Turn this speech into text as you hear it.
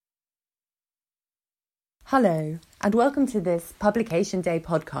Hello, and welcome to this Publication Day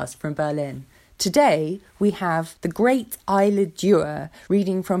podcast from Berlin. Today, we have the great Isla Dewar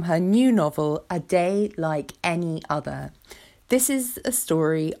reading from her new novel, A Day Like Any Other. This is a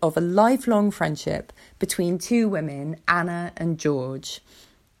story of a lifelong friendship between two women, Anna and George.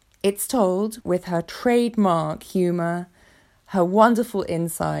 It's told with her trademark humour, her wonderful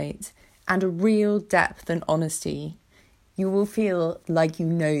insight, and a real depth and honesty. You will feel like you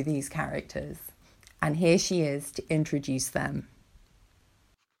know these characters. And here she is to introduce them.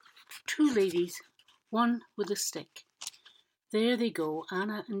 Two ladies, one with a stick. There they go,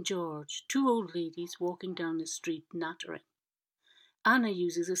 Anna and George, two old ladies walking down the street nattering. Anna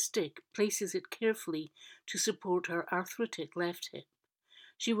uses a stick, places it carefully to support her arthritic left hip.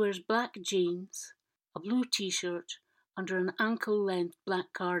 She wears black jeans, a blue t-shirt, under an ankle-length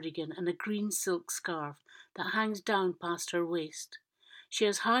black cardigan and a green silk scarf that hangs down past her waist. She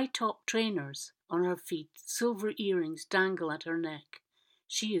has high-top trainers on her feet, silver earrings dangle at her neck.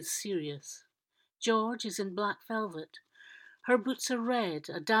 She is serious. George is in black velvet. Her boots are red,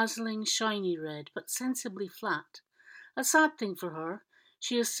 a dazzling, shiny red, but sensibly flat. A sad thing for her,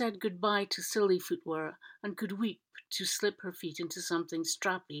 she has said goodbye to silly footwear and could weep to slip her feet into something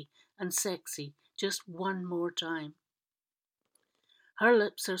strappy and sexy just one more time. Her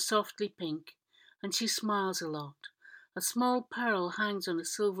lips are softly pink, and she smiles a lot. A small pearl hangs on a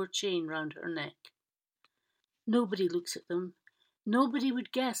silver chain round her neck. Nobody looks at them. Nobody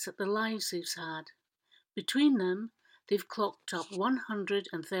would guess at the lives they've had. Between them, they've clocked up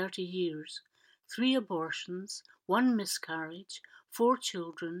 130 years, 3 abortions, 1 miscarriage, 4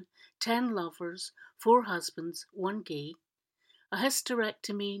 children, 10 lovers, 4 husbands, 1 gay, a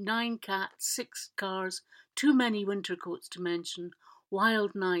hysterectomy, 9 cats, 6 cars, too many winter coats to mention,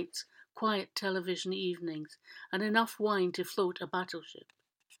 wild nights, quiet television evenings, and enough wine to float a battleship.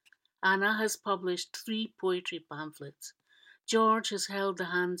 Anna has published 3 poetry pamphlets. George has held the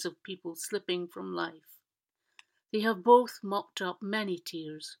hands of people slipping from life. They have both mopped up many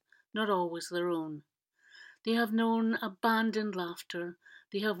tears, not always their own. They have known abandoned laughter.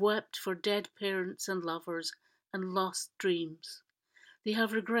 They have wept for dead parents and lovers and lost dreams. They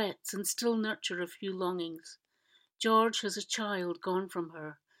have regrets and still nurture a few longings. George has a child gone from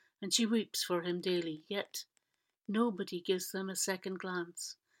her, and she weeps for him daily, yet nobody gives them a second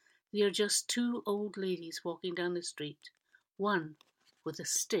glance. They are just 2 old ladies walking down the street, one with a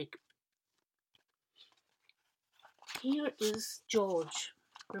stick. Here is George,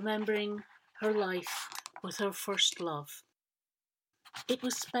 remembering her life with her first love. It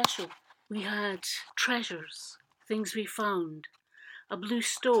was special. We had treasures, things we found. A blue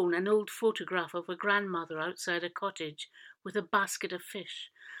stone, an old photograph of a grandmother outside a cottage with a basket of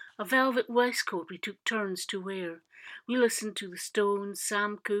fish. A velvet waistcoat we took turns to wear. We listened to the Stones,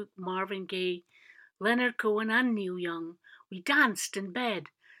 Sam Cooke, Marvin Gaye, Leonard Cohen and Neil Young. We danced in bed,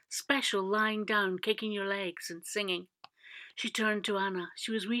 special lying down, kicking your legs and singing. She turned to Anna.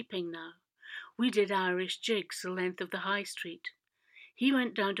 She was weeping now. We did Irish jigs the length of the high street. He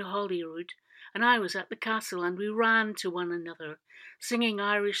went down to Holyrood, and I was at the castle, and we ran to one another, singing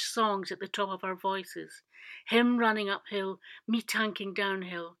Irish songs at the top of our voices. Him running uphill, me tanking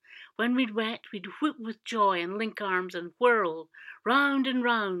downhill. When we'd wet, we'd whoop with joy and link arms and whirl, round and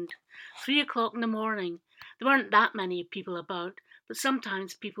round. 3 o'clock in the morning. There weren't that many people about, but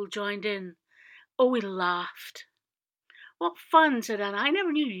sometimes people joined in. Oh, we laughed. What fun, said Anna. I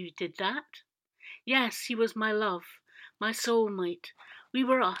never knew you did that. Yes, he was my love, my soulmate. We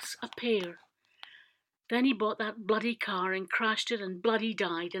were us, a pair. Then he bought that bloody car and crashed it and bloody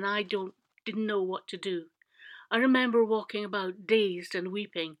died, and I didn't know what to do. I remember walking about dazed and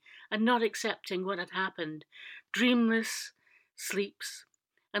weeping and not accepting what had happened, dreamless sleeps,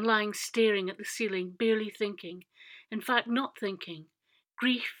 and lying staring at the ceiling, barely thinking. In fact, not thinking.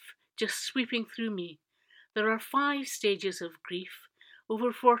 Grief just sweeping through me. There are 5 stages of grief.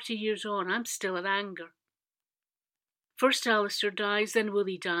 Over 40 years on, I'm still at anger. First Alistair dies, then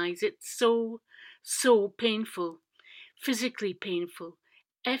Willie dies. It's so painful. Physically painful.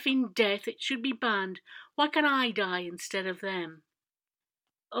 Effing death, it should be banned. Why can't I die instead of them?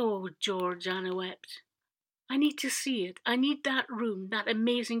 Oh, George, Anna wept. I need to see it. I need that room, that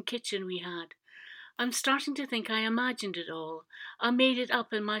amazing kitchen we had. I'm starting to think I imagined it all. I made it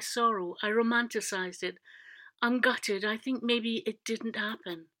up in my sorrow. I romanticised it. I'm gutted. I think maybe it didn't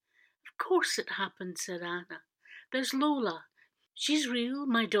happen. Of course it happened, said Anna. There's Lola. She's real,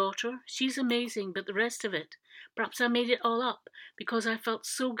 my daughter. She's amazing, but the rest of it. Perhaps I made it all up because I felt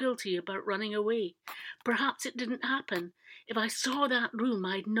so guilty about running away. Perhaps it didn't happen. If I saw that room,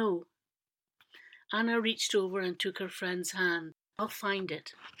 I'd know. Anna reached over and took her friend's hand. I'll find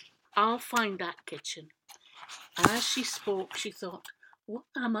it. I'll find that kitchen. And as she spoke, she thought, what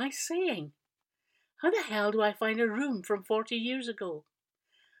am I saying? How the hell do I find a room from 40 years ago?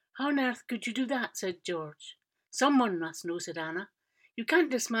 How on earth could you do that? Said George. Someone must know, said Anna. You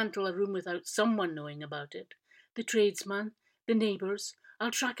can't dismantle a room without someone knowing about it. The tradesman, the neighbours,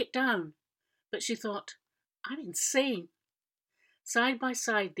 I'll track it down. But she thought, I'm insane. Side by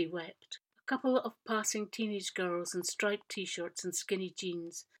side they wept. A couple of passing teenage girls in striped t-shirts and skinny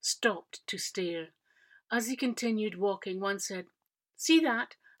jeans stopped to stare. As he continued walking, one said, See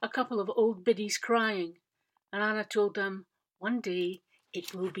that? A couple of old biddies crying. And Anna told them, one day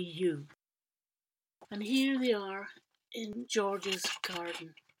it will be you. And here they are in George's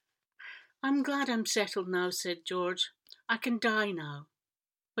garden. I'm glad I'm settled now, said George. I can die now.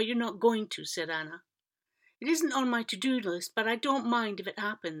 But you're not going to, said Anna. It isn't on my to-do list, but I don't mind if it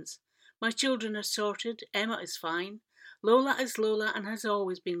happens. My children are sorted, Emma is fine. Lola is Lola and has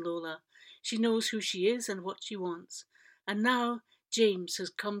always been Lola. She knows who she is and what she wants. And now James has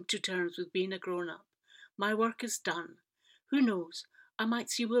come to terms with being a grown-up. My work is done. Who knows, I might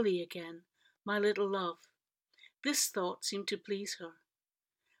see Willie again, my little love. This thought seemed to please her.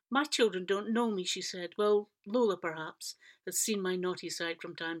 My children don't know me, she said. Well, Lola perhaps has seen my naughty side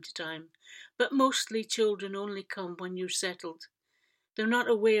from time to time, but mostly children only come when you're settled. They're not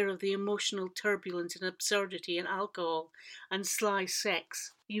aware of the emotional turbulence and absurdity and alcohol and sly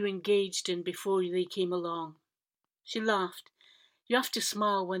sex you engaged in before they came along. She laughed. You have to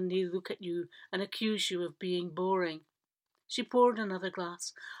smile when they look at you and accuse you of being boring. She poured another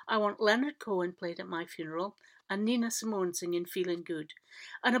glass. I want Leonard Cohen played at my funeral and Nina Simone singing Feeling Good,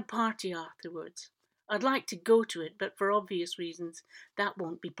 and a party afterwards. I'd like to go to it, but for obvious reasons that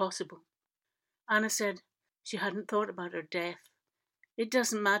won't be possible. Anna said she hadn't thought about her death. It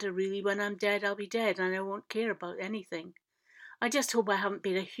doesn't matter really. When I'm dead, I'll be dead, and I won't care about anything. I just hope I haven't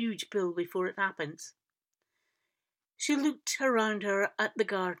paid a huge bill before it happens. She looked around her at the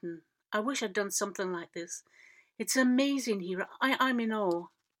garden. I wish I'd done something like this. It's amazing here. I'm in awe.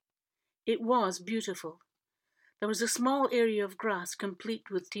 It was beautiful. There was a small area of grass complete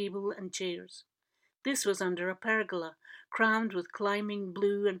with table and chairs. This was under a pergola, crammed with climbing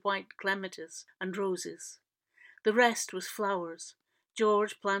blue and white clematis and roses. The rest was flowers.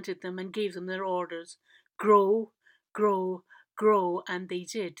 George planted them and gave them their orders. Grow, grow, grow, and they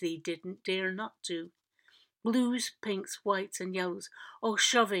did. They didn't dare not to. Blues, pinks, whites and yellows, all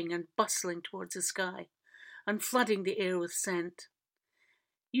shoving and bustling towards the sky, and flooding the air with scent.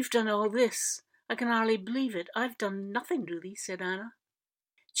 You've done all this. I can hardly believe it. I've done nothing really, said Anna.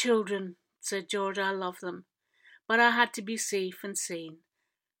 Children, said George, I love them. But I had to be safe and sane,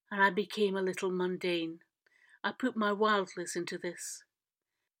 and I became a little mundane. I put my wildness into this.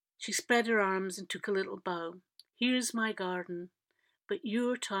 She spread her arms and took a little bow. Here's my garden. But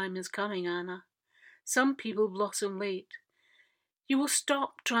your time is coming, Anna. Some people blossom late. You will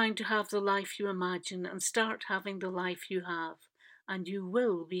stop trying to have the life you imagine and start having the life you have, and you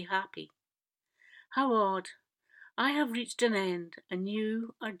will be happy. How odd. I have reached an end, and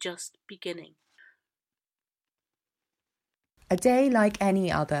you are just beginning. A Day Like Any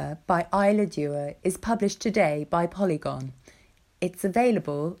Other by Isla Dewar is published today by Polygon. It's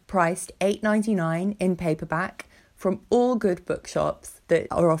available, priced $8.99 in paperback, from all good bookshops that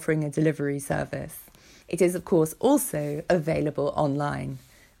are offering a delivery service. It is, of course, also available online.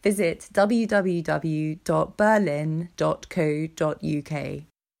 Visit www.berlin.co.uk.